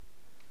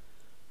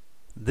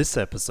This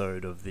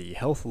episode of the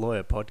Health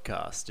Lawyer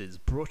Podcast is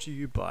brought to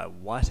you by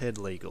Whitehead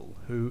Legal,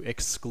 who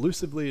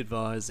exclusively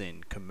advise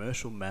in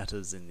commercial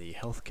matters in the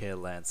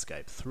healthcare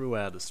landscape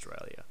throughout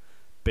Australia,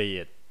 be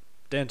it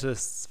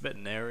dentists,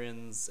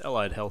 veterinarians,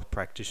 allied health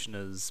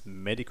practitioners,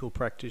 medical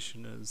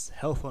practitioners,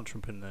 health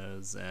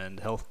entrepreneurs,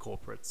 and health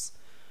corporates.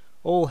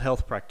 All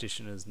health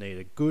practitioners need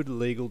a good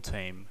legal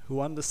team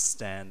who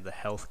understand the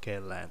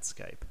healthcare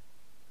landscape.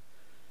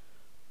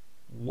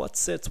 What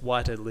sets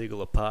Whitehead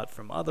Legal apart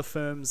from other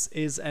firms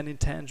is an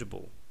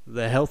intangible,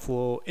 the health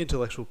law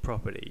intellectual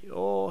property,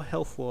 or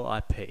health law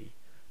IP.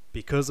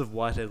 Because of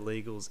Whitehead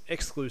Legal's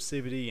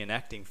exclusivity in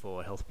acting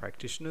for health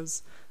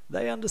practitioners,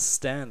 they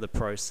understand the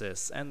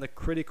process and the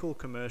critical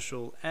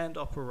commercial and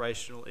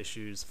operational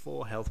issues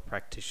for health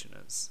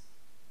practitioners.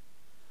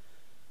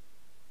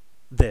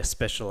 Their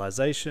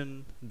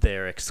specialisation,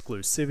 their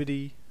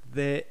exclusivity,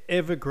 their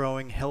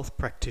ever-growing health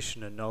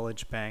practitioner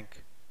knowledge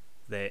bank,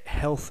 their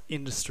health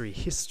industry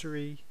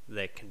history,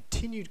 their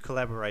continued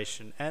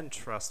collaboration and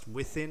trust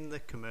within the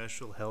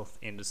commercial health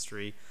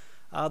industry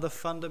are the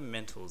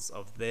fundamentals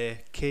of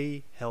their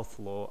key health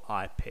law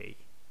IP.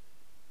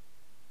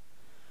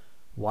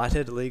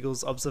 Whitehead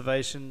Legal's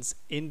observations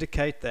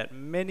indicate that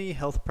many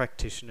health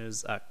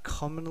practitioners are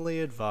commonly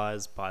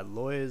advised by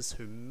lawyers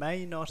who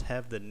may not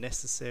have the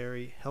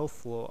necessary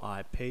health law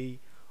IP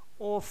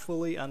or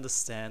fully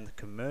understand the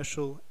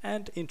commercial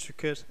and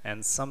intricate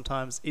and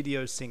sometimes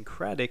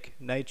idiosyncratic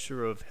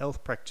nature of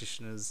health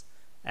practitioners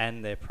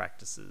and their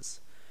practices.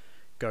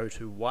 Go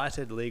to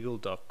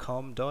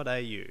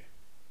whiteheadlegal.com.au.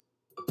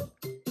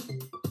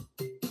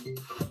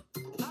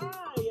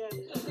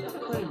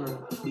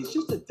 Kramer, he's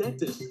just a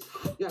dentist.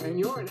 Yeah, and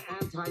you're an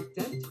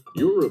anti-dentist.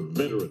 You're a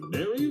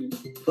veterinarian?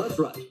 That's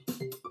right.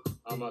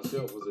 I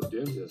myself was a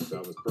dentist.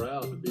 I was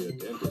proud to be a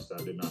dentist. I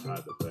did not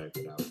hide the fact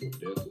that I was a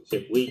dentist.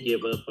 If we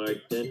give up our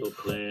dental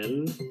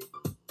plan,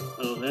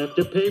 I'll have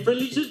to pay for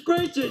Lisa's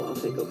braces. I'll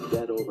take a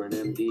vet over an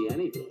MD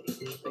any day.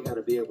 They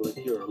gotta be able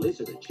to cure a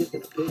lizard, a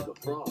chicken, a pig, a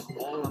frog,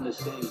 all on the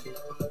same.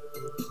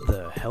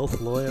 The Health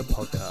Lawyer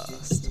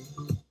Podcast.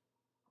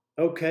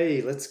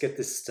 Okay, let's get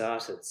this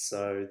started.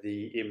 So,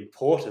 the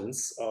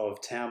importance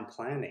of town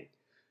planning.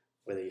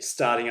 Whether you're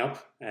starting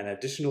up an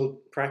additional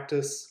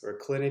practice or a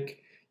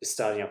clinic, you're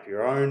starting up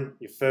your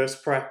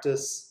first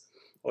practice,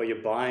 or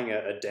you're buying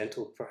a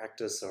dental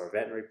practice or a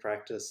veterinary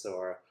practice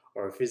or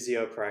a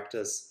physio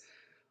practice,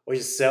 or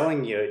you're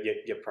selling your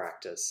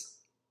practice.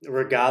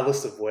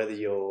 Regardless of whether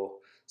you're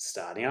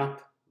starting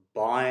up,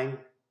 buying,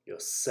 you're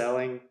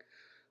selling,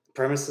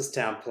 premises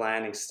town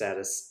planning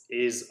status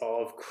is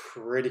of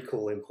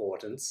critical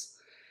importance.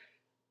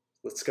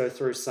 Let's go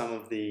through some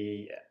of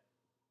the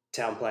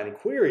town planning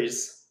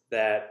queries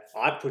that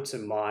I put to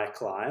my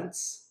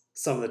clients,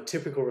 some of the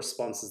typical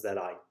responses that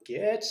I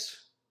get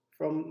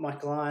from my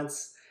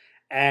clients,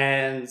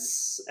 and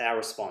our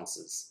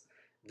responses.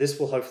 This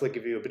will hopefully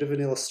give you a bit of an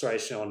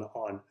illustration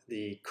on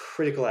the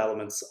critical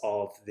elements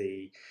of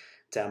the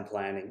town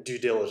planning due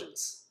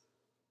diligence.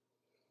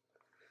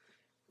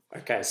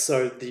 Okay,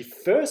 so the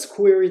first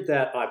query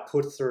that I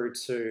put through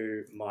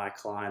to my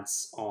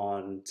clients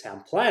on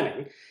town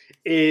planning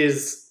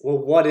is, well,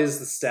 what is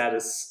the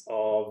status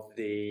of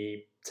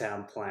the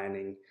town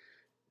planning?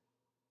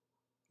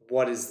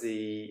 What is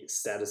the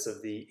status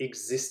of the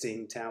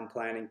existing town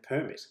planning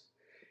permit?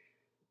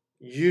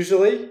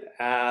 Usually,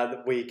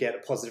 we get a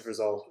positive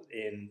result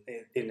in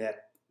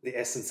that the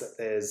essence that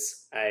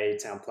there's a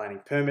town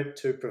planning permit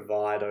to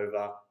provide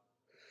over.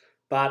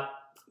 But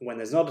when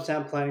there's not a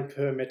town planning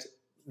permit,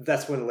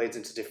 that's when it leads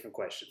into different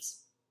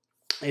questions.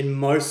 In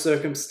most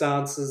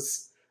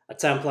circumstances, a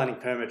town planning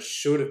permit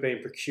should have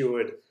been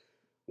procured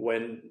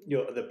when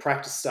the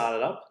practice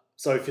started up.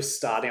 So if you're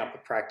starting up a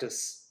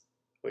practice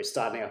or you're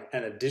starting up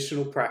an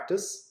additional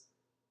practice,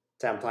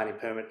 town planning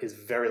permit is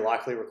very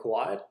likely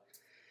required.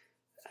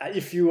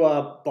 If you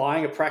are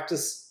buying a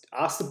practice,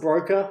 ask the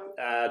broker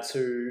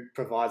to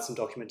provide some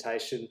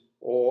documentation,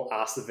 or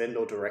ask the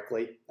vendor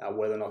directly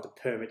whether or not the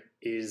permit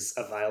is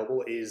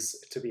available,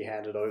 is to be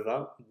handed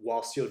over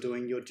whilst you're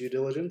doing your due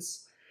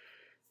diligence.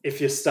 If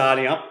you're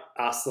starting up,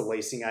 ask the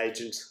leasing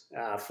agent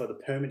for the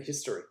permit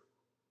history.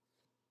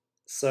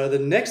 So the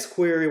next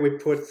query we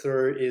put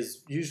through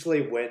is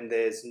usually when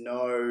there's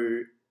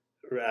no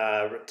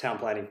town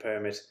planning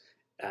permit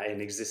in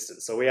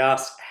existence. So we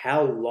ask,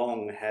 how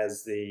long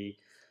has the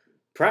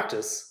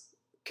practice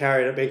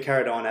been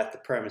carried on at the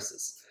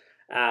premises?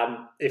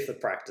 If the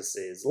practice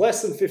is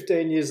less than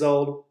 15 years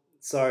old,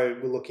 so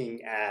we're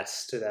looking at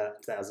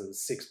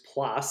 2006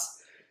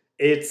 plus,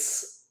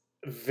 it's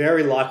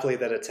very likely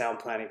that a town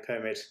planning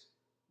permit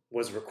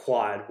was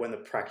required when the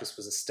practice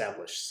was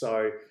established.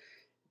 So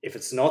if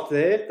it's not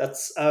there,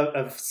 that's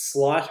a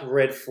slight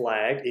red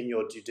flag in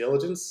your due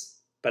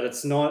diligence, but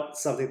it's not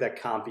something that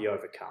can't be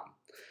overcome.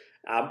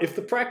 If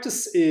the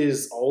practice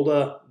is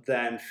older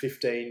than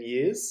 15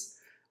 years,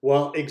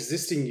 well,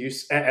 existing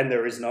use, and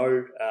there is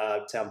no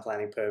town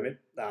planning permit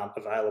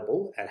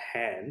available at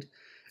hand,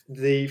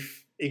 the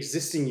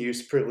existing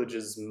use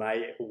privileges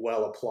may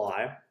well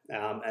apply,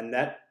 and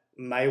that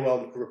may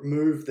well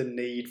remove the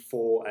need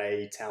for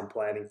a town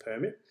planning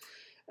permit.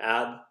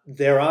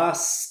 There are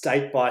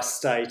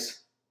state-by-state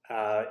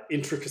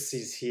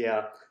intricacies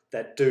here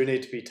that do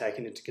need to be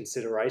taken into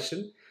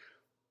consideration.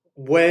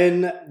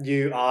 When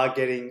you are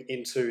getting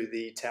into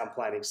the town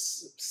planning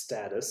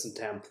status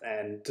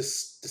and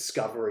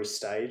discovery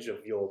stage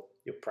of your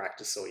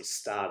practice or your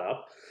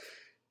startup,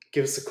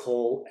 give us a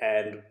call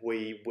and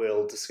we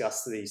will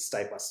discuss the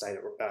state-by-state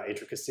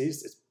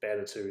intricacies. It's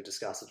better to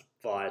discuss it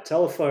via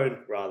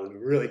telephone rather than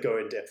really go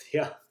in depth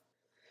here.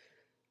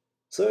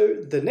 So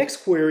the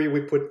next query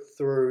we put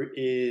through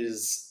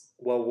is,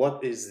 well,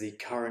 what is the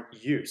current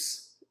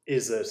use?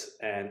 Is it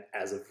an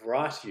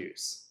as-of-right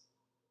use?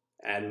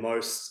 And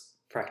most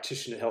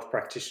health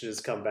practitioners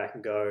come back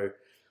and go,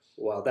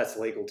 well, that's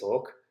legal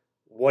talk.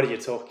 What are you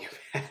talking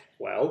about?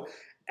 Well,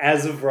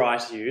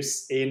 as-of-right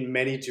use in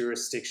many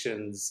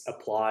jurisdictions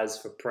applies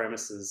for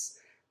premises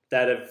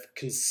that have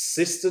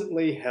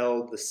consistently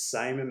held the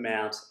same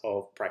amount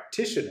of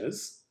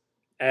practitioners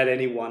at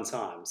any one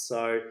time.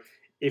 So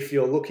if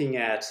you're looking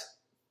at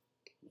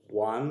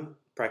one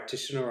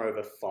practitioner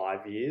over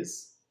 5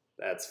 years,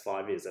 that's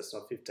 5 years, that's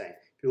not 15. If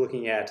you're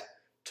looking at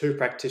two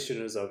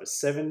practitioners over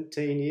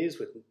 17 years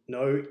with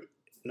no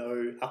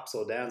ups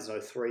or downs, no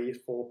 3,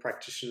 4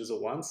 practitioners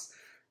at once,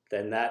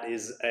 then that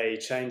is a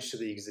change to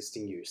the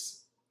existing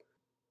use.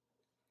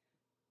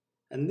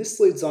 And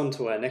this leads on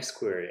to our next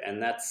query, and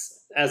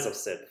that's, as I've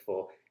said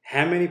before,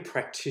 how many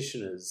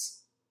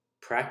practitioners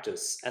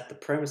practice at the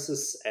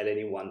premises at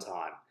any one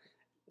time?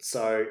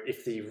 So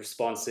if the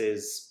response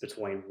is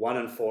between 1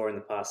 and 4 in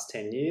the past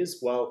 10 years,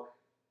 well,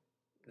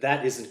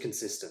 that isn't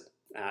consistent.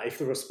 If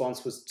the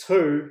response was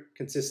 2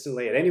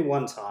 consistently at any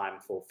one time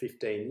for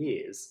 15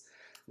 years,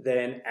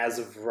 then as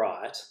of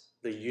right,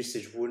 the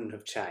usage wouldn't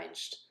have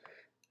changed.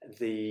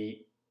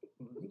 The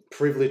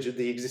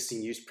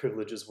existing use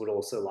privileges would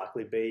also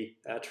likely be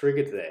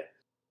triggered there.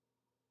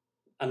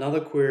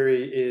 Another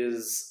query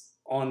is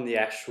on the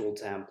actual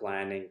town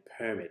planning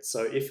permit.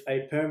 So if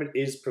a permit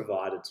is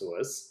provided to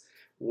us,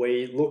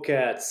 we look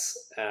at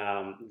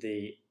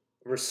the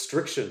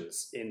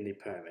restrictions in the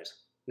permit.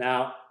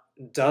 Now,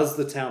 does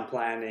the town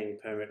planning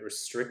permit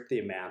restrict the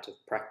amount of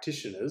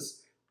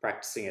practitioners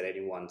practicing at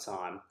any one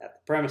time at the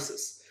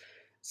premises?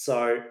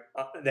 So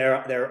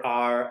there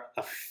are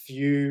a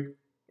few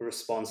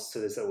responses to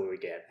this that we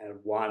get, and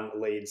one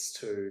leads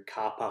to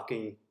car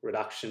parking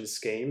reduction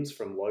schemes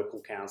from local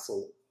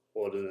council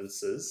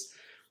ordinances,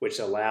 which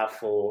allow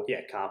for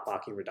car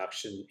parking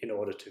reduction in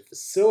order to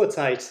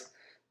facilitate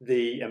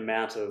the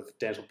amount of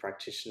dental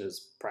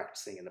practitioners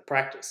practicing in the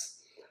practice.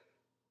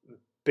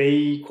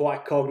 Be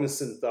quite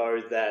cognizant,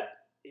 though, that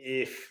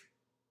if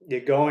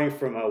you're going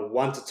from a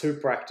 1 to 2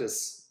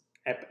 practice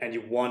and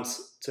you want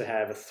to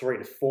have a 3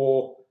 to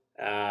 4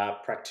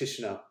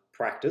 practitioner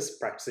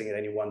practicing at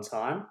any one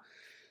time,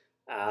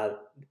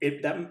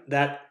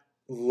 that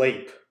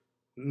leap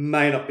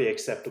may not be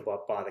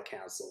acceptable by the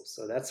council.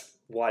 So that's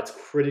why it's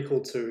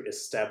critical to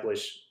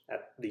establish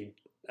at the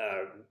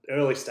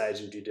early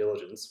stage in due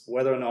diligence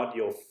whether or not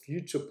your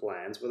future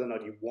plans, whether or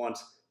not you want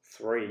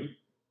 3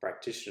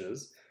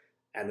 practitioners,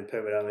 and the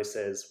permit only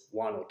says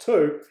 1 or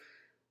 2,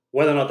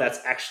 whether or not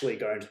that's actually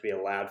going to be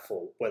allowed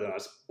for, whether or not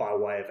it's by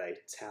way of a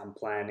town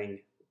planning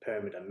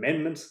permit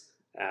amendment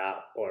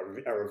or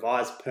a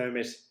revised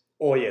permit,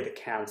 or the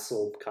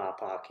council car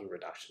parking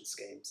reduction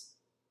schemes.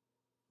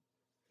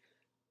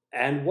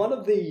 And one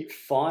of the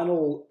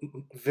final,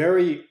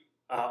 very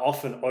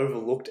often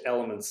overlooked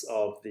elements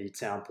of the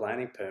town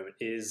planning permit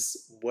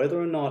is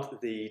whether or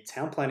not the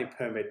town planning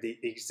permit, the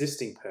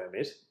existing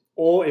permit,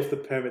 or if the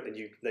permit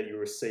that you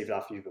received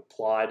after you've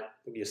applied,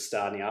 you're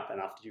starting up, and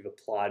after you've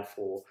applied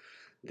for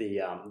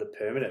the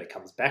permit and it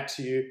comes back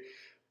to you,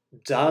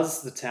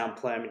 does the town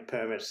planning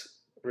permit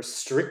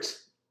restrict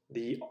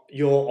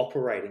your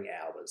operating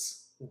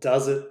hours?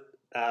 Does it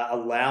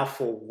allow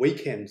for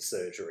weekend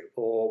surgery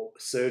or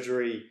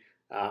surgery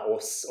or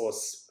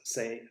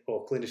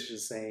clinicians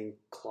seeing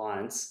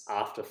clients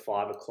after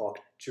 5 o'clock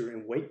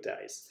during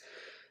weekdays?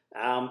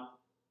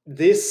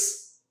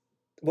 This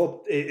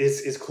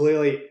is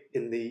clearly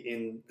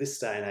in this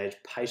day and age,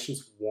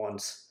 patients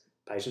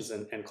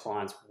and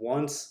clients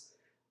want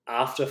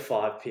after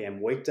 5 p.m.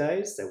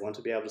 weekdays. They want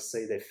to be able to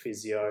see their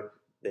physio,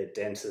 their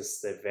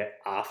dentist, their vet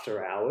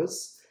after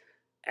hours,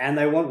 and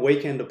they want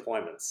weekend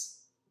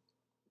appointments.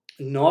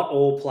 Not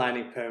all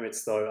planning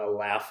permits, though,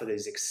 allow for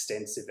these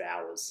extensive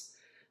hours.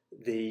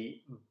 The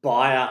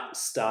buyer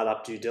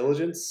startup due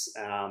diligence,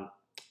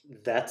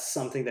 that's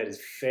something that is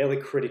fairly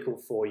critical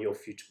for your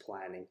future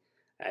planning.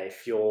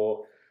 If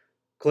you're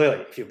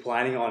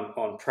planning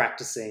on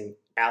practicing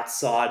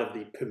outside of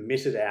the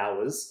permitted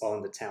hours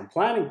on the town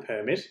planning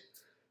permit,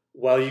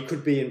 well, you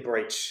could be in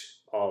breach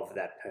of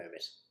that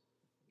permit.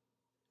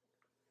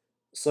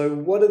 So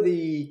what are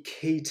the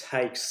key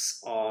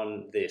takes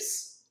on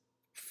this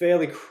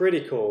fairly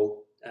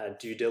critical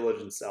due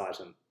diligence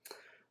item?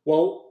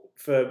 Well,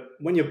 for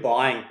when you're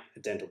buying a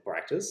dental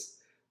practice,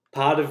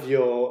 part of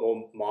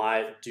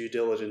my due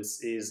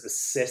diligence is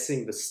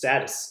assessing the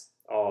status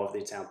of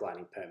the town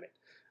planning permit.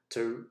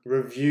 to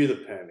review the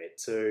permit,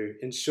 to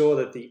ensure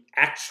that the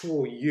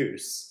actual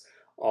use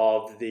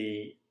of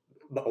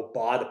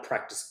by the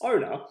practice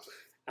owner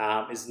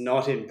is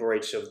not in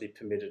breach of the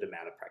permitted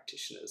amount of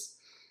practitioners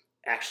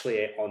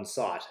actually on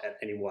site at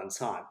any one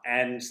time,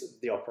 and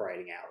the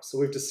operating hours. So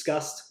we've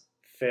discussed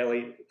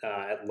fairly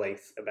at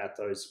length about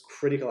those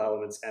critical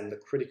elements and the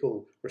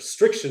critical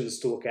restrictions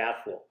to look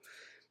out for.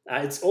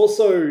 It's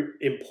also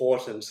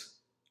important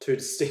to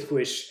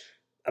distinguish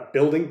a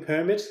building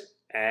permit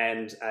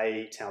and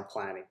a town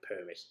planning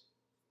permit.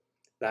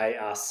 They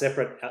are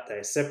separate.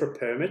 They're separate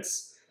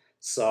permits.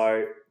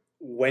 So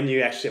when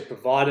you actually are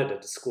provided to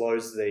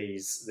disclose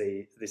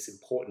this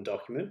important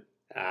document,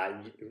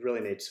 you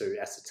really need to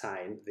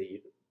ascertain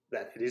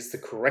that it is the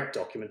correct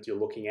document you're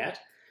looking at.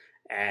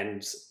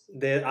 And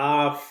there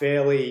are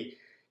fairly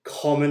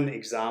common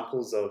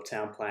examples of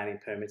town planning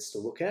permits to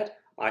look at.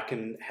 I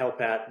can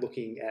help out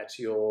looking at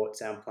your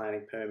town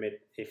planning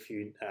permit if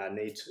you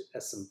need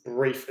some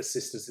brief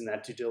assistance in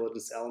that due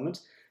diligence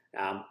element.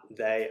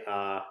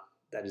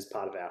 That is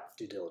part of our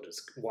due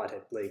diligence,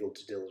 Whitehead Legal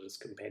Due Diligence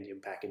Compendium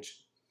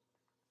package.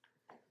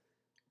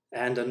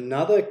 And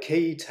another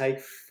key take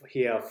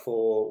here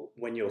for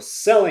when you're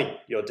selling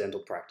your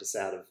dental practice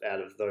out of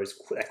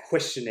that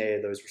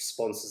questionnaire, those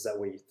responses that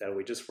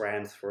we just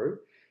ran through,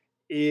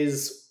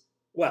 is,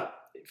 well,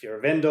 if you're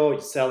a vendor,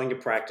 you're selling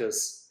your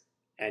practice,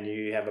 and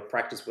you have a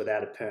practice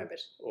without a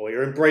permit, or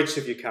you're in breach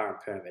of your current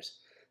permit,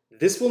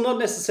 this will not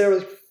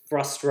necessarily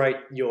frustrate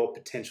your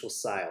potential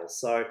sales.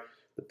 So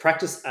the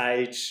practice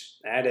age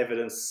and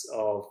evidence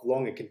of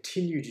long and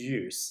continued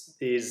use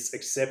is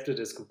accepted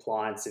as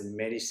compliance in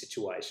many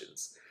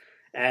situations.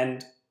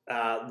 And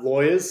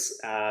lawyers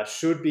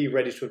should be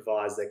ready to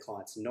advise their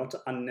clients not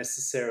to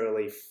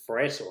unnecessarily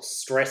fret or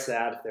stress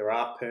out if there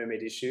are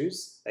permit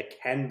issues that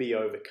can be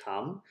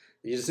overcome.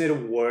 You just need to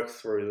work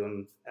through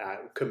them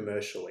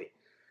commercially.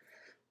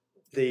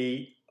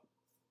 This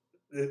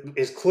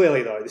is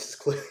clearly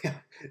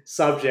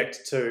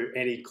subject to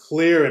any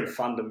clear and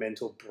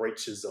fundamental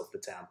breaches of the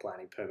town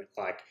planning permit.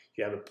 Like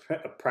you have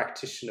a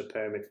practitioner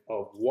permit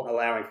of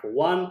allowing for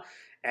one,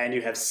 and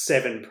you have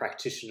 7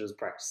 practitioners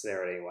practice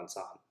there at any one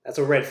time. That's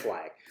a red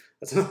flag.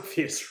 That's an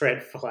obvious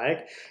red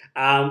flag.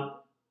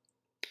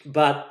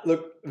 But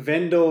look,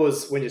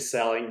 vendors, when you're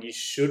selling, you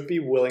should be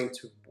willing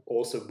to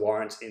also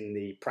warrant in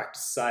the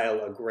practice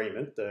sale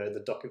agreement,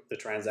 the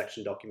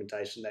transaction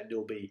documentation that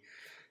you'll be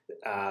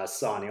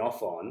signing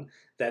off on,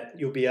 that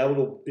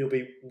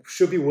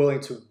should be willing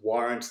to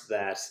warrant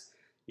that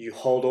you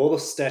hold all the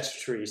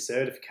statutory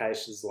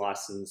certifications,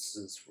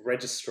 licenses,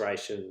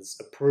 registrations,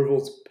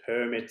 approvals,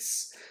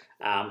 permits,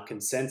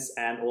 consents,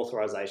 and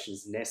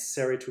authorizations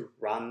necessary to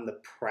run the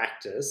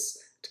practice,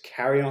 to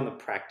carry on the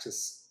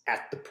practice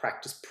at the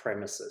practice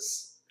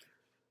premises.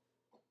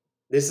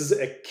 This is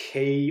a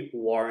key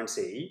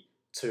warranty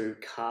to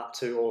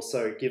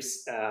also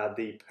gives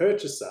the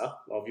purchaser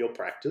of your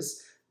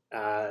practice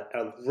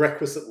a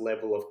requisite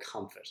level of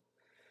comfort.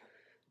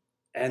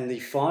 And the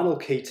final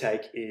key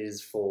take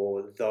is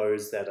for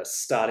those that are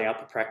starting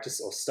up a practice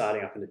or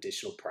starting up an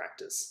additional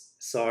practice.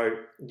 So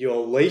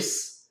your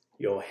lease,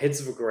 your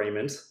heads of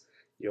agreement,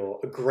 your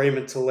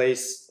agreement to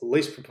lease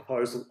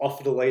proposal,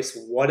 offer to lease,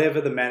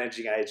 whatever the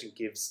managing agent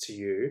gives to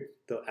you,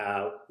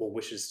 or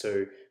wishes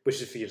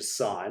for you to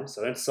sign.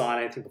 So don't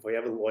sign anything before you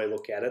have a lawyer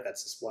look at it.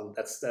 That's just one.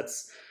 That's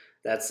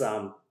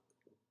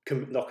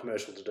not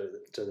commercial to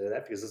do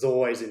that, because there's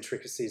always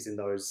intricacies in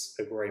those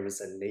agreements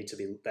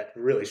that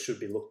really should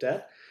be looked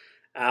at.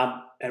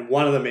 And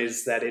one of them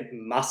is that it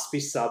must be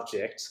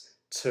subject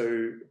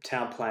to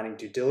town planning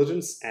due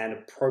diligence and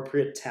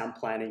appropriate town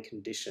planning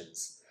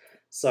conditions.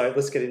 So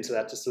let's get into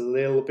that just a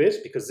little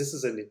bit, because this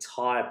is an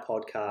entire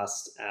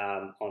podcast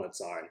on its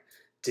own,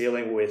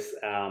 dealing with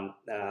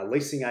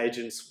leasing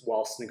agents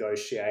whilst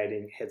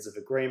negotiating heads of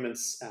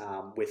agreements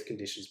with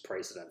conditions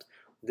precedent.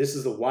 This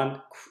is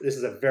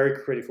a very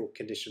critical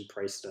condition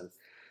precedent.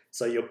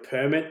 So your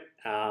permit,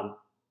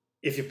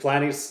 if you're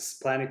planning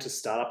to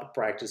start up a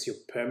practice, your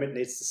permit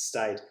needs to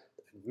state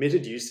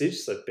admitted usage,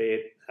 so be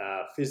it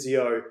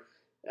physio,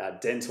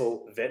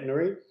 dental,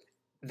 veterinary.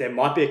 There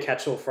might be a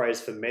catch-all phrase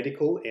for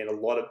medical in a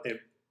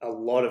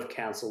lot of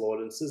council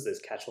ordinances. There's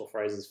catch-all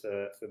phrases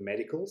for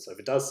medical. So if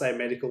it does say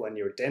medical and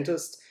you're a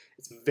dentist,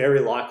 it's very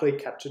likely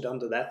captured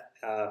under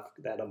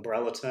that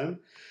umbrella term.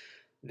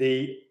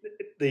 The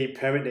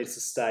permit needs to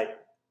state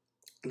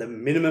the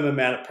minimum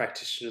amount of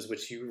practitioners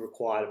which you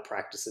require to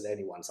practice at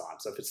any one time.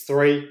 So if it's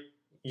 3,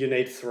 you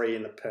need 3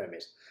 in the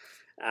permit.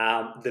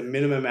 The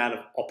minimum amount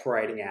of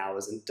operating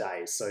hours and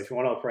days. So if you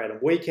want to operate on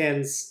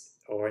weekends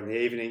or in the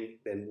evening,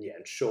 then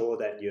ensure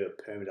that your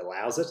permit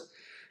allows it.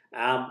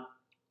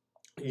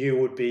 You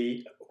would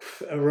be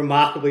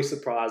remarkably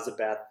surprised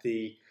about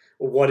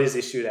what is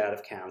issued out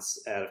of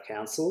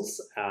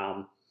councils,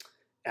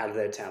 out of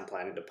their town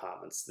planning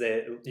departments.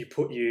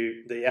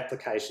 The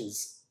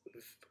applications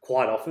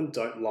quite often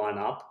don't line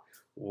up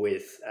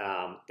with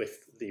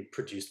the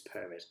produced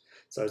permit.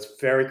 So it's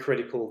very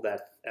critical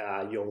that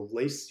your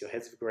lease, your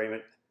heads of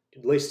agreement,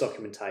 lease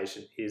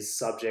documentation is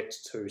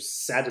subject to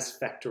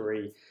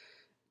satisfactory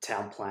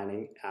town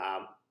planning,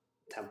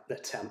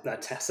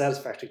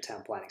 satisfactory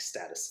town planning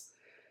status.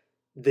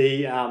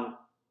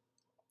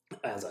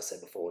 As I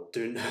said before,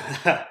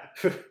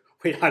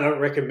 I don't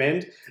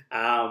recommend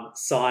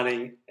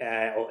signing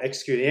or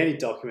executing any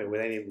document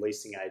with any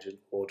leasing agent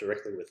or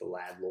directly with the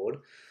landlord,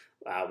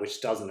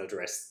 which doesn't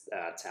address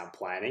town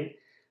planning,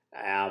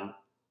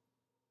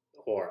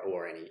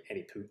 or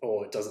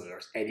it doesn't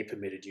address any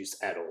permitted use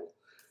at all.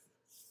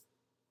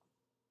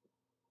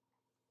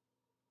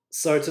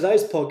 So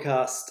today's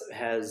podcast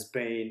has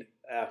been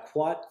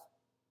quite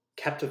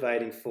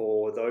captivating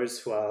for those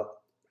who are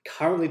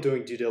currently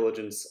doing due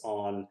diligence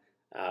on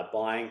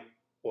buying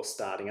or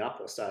starting up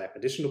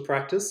additional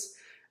practice,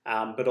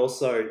 but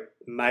also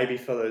maybe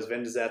for those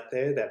vendors out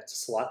there that are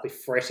slightly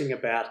fretting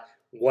about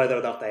whether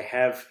or not they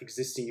have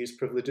existing use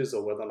privileges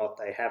or whether or not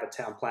they have a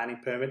town planning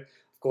permit.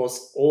 Of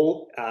course,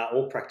 all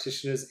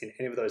practitioners in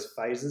any of those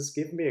phases,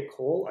 give me a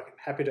call. I'm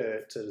happy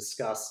to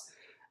discuss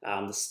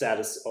the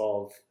status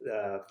of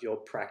your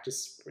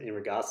practice in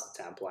regards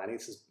to town planning.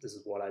 This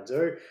is what I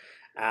do.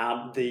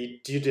 The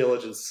due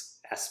diligence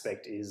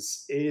aspect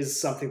is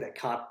something that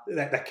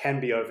can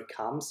be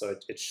overcome. So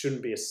it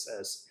shouldn't be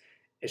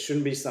it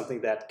shouldn't be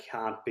something that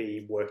can't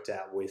be worked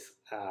out with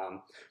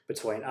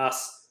between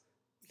us,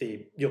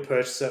 your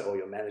purchaser or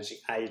your managing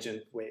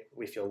agent,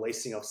 if you're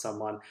leasing off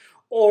someone,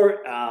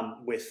 or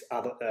with the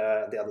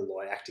other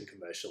lawyer acting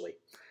commercially.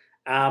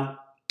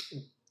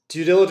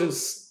 Due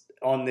diligence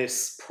on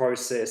this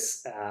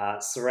process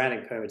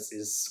surrounding permits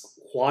is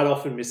quite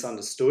often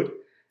misunderstood.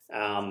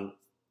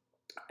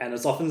 And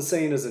it's often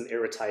seen as an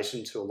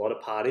irritation to a lot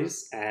of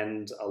parties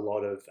and a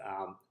lot of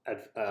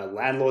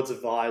landlords'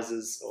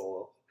 advisors,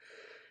 or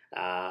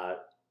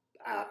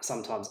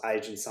sometimes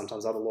agents,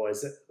 sometimes other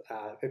lawyers that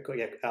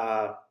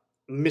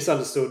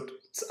misunderstood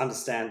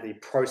understand the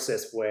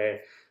process where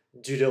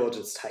due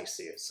diligence takes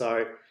you.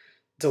 So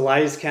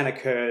delays can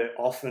occur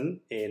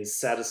often in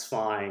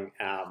satisfying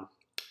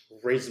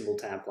reasonable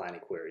town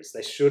planning queries.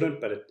 They shouldn't,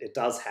 but it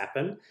does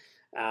happen.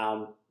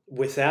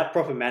 Without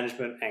proper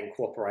management and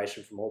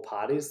cooperation from all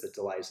parties, the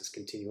delays just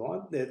continue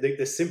on.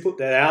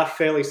 There are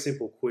fairly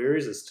simple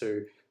queries as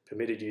to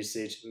permitted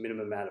usage,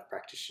 minimum amount of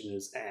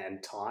practitioners,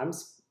 and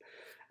times.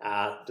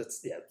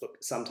 Look,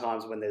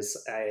 sometimes when there's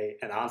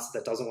an answer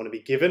that doesn't want to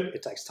be given,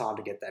 it takes time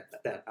to get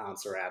that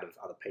answer out of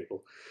other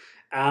people.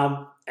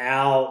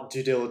 Our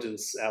due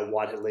diligence,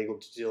 Whitehead Legal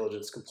due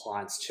diligence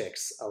compliance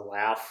checks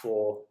allow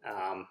for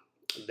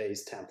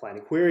these town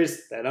planning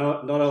queries. They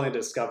not only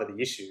discover the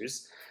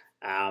issues,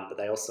 but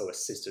they also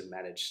assist and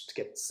manage to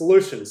get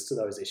solutions to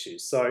those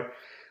issues. So,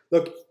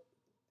 look,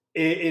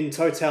 in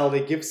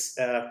totality,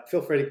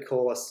 feel free to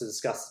call us to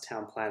discuss the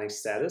town planning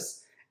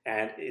status,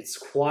 and it's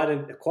quite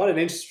an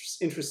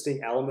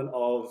interesting element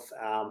of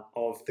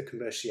the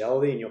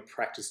commerciality in your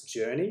practice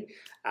journey.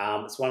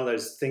 It's one of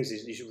those things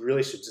you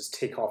really should just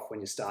tick off when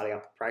you're starting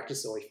up a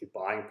practice, or if you're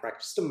buying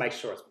practice, to make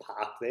sure it's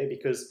parked there.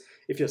 Because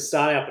if you're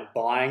starting up and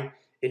buying,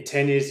 in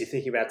 10 years you're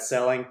thinking about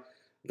selling,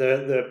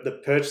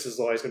 the purchaser's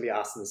always going to be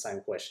asking the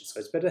same question. So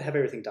it's better to have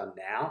everything done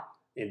now,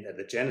 in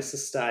the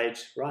genesis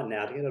stage, right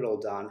now, to get it all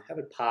done. Have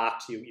it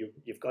parked.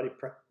 You've got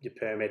your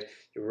permit.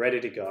 You're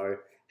ready to go.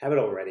 Have it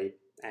all ready,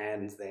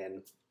 and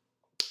then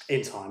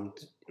in time,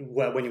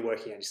 when you're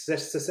working on your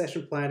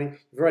succession planning,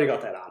 you've already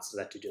got that answer to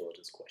that due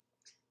diligence question.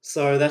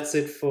 So that's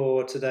it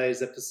for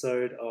today's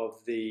episode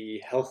of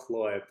the Health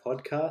Lawyer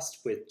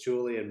Podcast with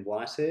Julian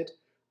Whitehead.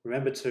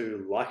 Remember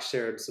to like,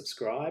 share, and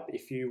subscribe.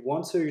 If you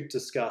want to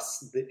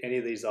discuss any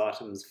of these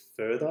items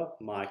further,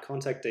 my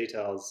contact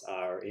details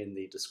are in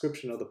the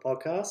description of the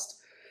podcast.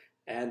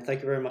 And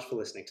thank you very much for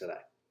listening today.